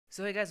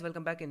So hey guys,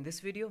 welcome back. In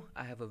this video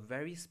I have a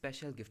very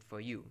special gift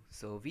for you.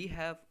 So we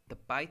have the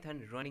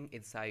Python running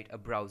inside a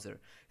browser.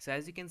 So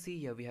as you can see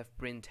here, we have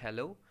print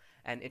hello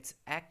and it's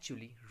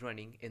actually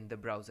running in the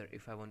browser.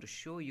 If I want to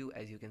show you,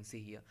 as you can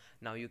see here,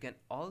 now you can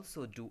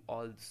also do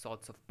all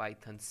sorts of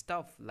Python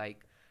stuff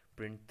like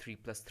print 3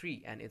 plus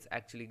 3 and it's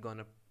actually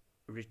gonna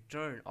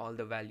return all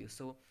the values.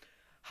 So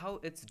how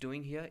it's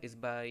doing here is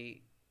by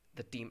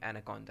the team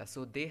Anaconda.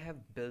 So they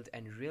have built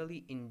a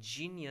really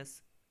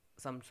ingenious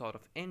some sort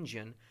of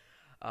engine.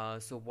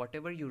 So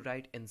whatever you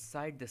write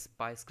inside this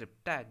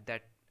PyScript tag,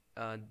 that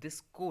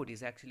this code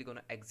is actually going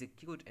to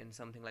execute in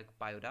something like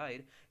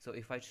pyodide. So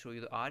if I show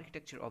you the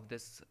architecture of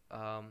this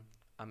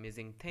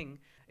amazing thing,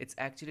 it's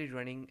actually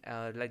running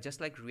like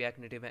just like React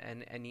Native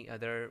and any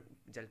other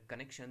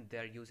connection. They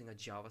are using a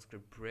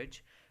JavaScript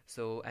bridge.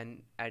 So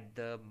and at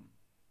the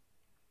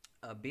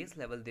base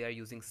level they are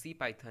using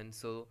CPython.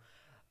 So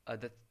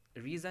the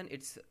reason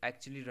it's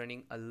actually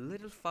running a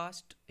little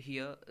fast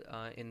here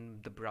in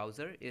the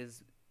browser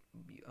is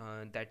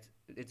that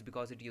it's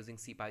because it's using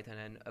CPython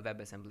and a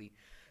WebAssembly.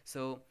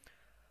 So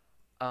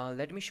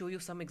let me show you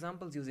some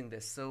examples using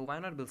this. So why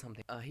not build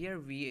something? Here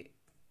we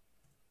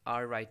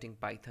are writing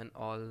Python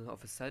all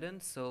of a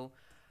sudden. So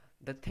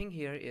the thing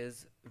here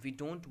is we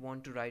don't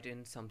want to write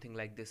in something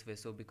like this way.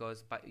 So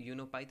because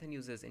Python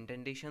uses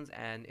indentations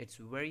and it's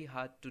very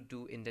hard to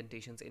do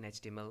indentations in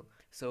HTML.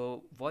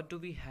 So what do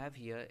we have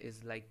here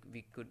is like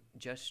we could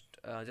just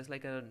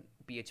like a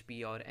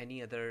PHP or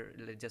any other,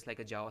 just like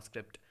a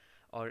JavaScript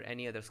or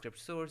any other script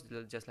source,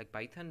 just like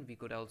Python, we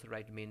could also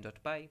write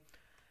main.py,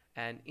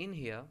 and in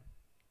here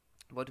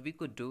what we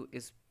could do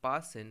is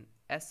pass in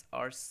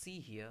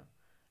src here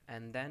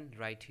and then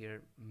write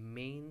here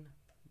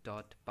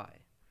main.py,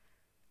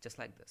 just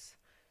like this.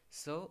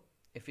 So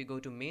if we go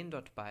to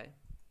main.py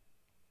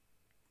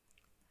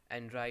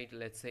and write,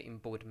 let's say,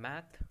 import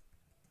math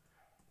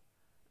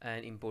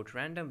and import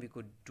random, we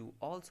could do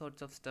all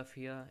sorts of stuff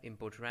here.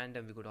 Import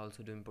random, we could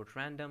also do import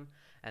random.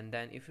 And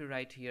then if you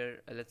write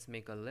here, let's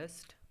make a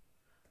list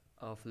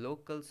of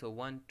local, so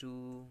 1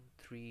 2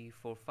 3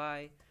 4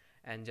 5,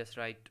 and just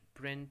write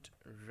print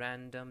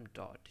random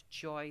dot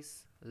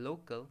choice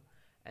local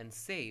and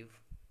save.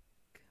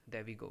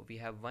 There we go, we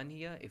have one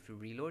here. If you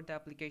reload the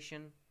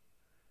application,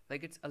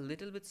 like it's a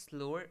little bit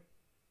slower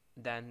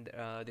than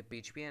the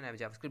PHP and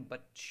JavaScript,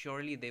 but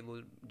surely they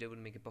will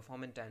make it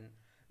performant, and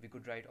we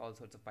could write all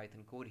sorts of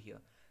Python code here.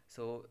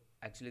 So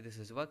actually this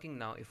is working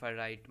now. If I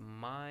write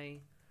my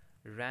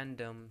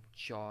random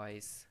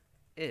choice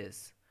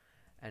is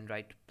and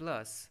write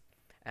plus,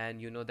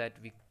 and you know that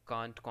we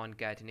can't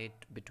concatenate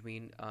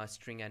between a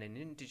string and an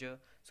integer,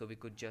 so we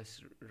could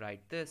just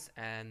write this,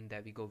 and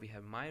there we go, we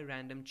have my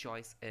random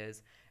choice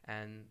is,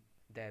 and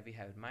there we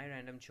have it, my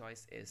random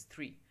choice is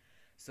 3.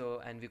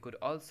 So and we could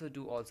also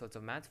do all sorts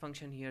of math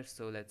function here.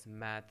 So let's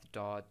math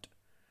dot,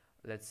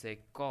 let's say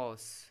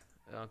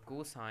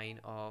cosine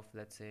of,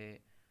 let's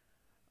say,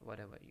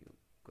 whatever you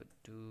could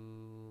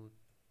do,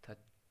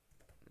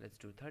 let's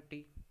do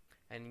 30,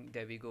 and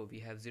there we go, we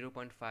have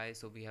 0.5.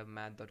 so we have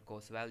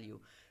math.cos value.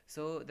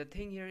 So the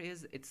thing here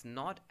is it's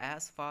not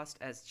as fast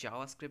as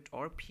JavaScript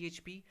or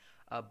PHP,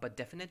 but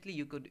definitely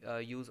you could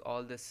use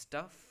all this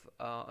stuff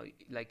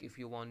like if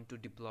you want to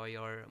deploy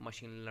your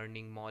machine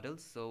learning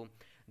models, so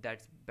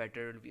that's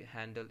better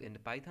handled in the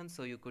Python.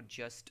 So you could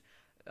just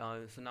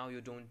so now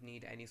you don't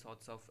need any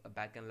sorts of a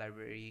backend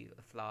library,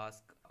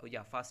 Flask,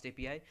 Fast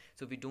API.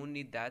 So we don't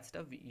need that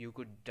stuff. You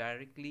could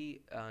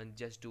directly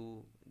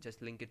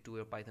just link it to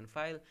your Python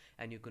file,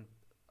 and you can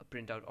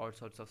print out all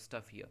sorts of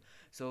stuff here.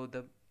 So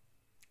the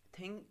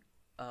thing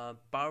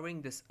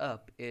powering this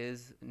up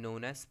is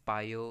known as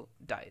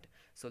pyodide.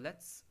 So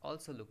let's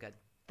also look at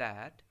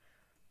that.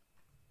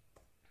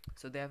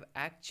 So they have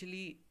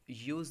actually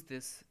used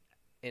this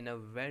in a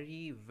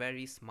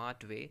very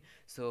smart way.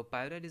 So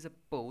pyodide is a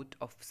port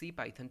of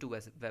CPython to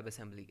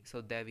WebAssembly. So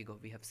there we go,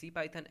 we have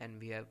CPython and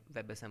we have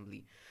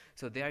WebAssembly.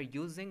 So they are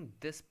using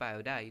this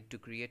pyodide to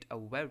create a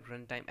web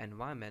runtime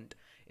environment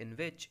in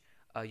which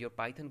your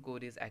Python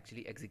code is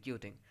actually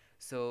executing.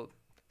 So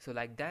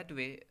like that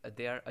way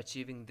they are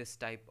achieving this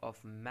type of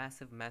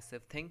massive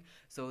thing.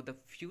 So the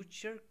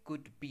future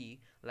could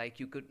be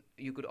like you could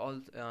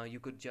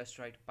just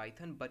write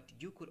Python, but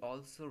you could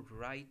also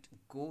write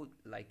Go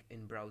like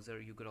in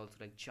browser, you could also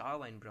like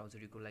Java in browser,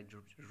 you could like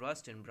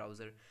Rust in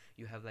browser,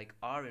 you have like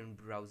R in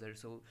browser.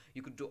 So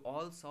you could do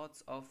all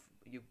sorts of,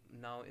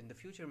 now in the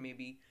future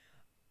maybe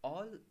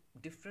all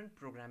different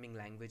programming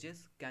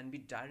languages can be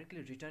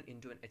directly written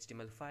into an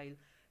HTML file.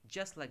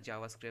 Just like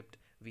JavaScript,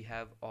 we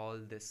have all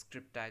the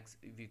script tags,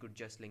 we could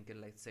just link it.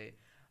 Let's say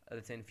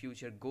in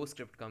future Go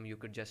script come, you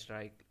could just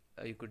write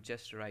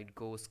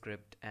Go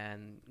script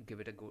and give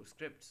it a Go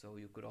script. So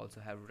you could also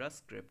have Rust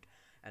script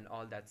and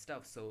all that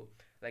stuff. So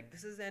like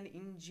this is an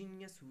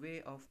ingenious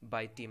way of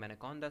by team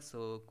Anaconda,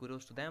 so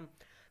kudos to them.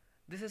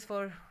 This is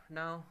for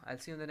now, I'll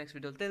see you in the next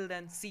video. Till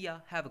then, see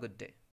ya, have a good day.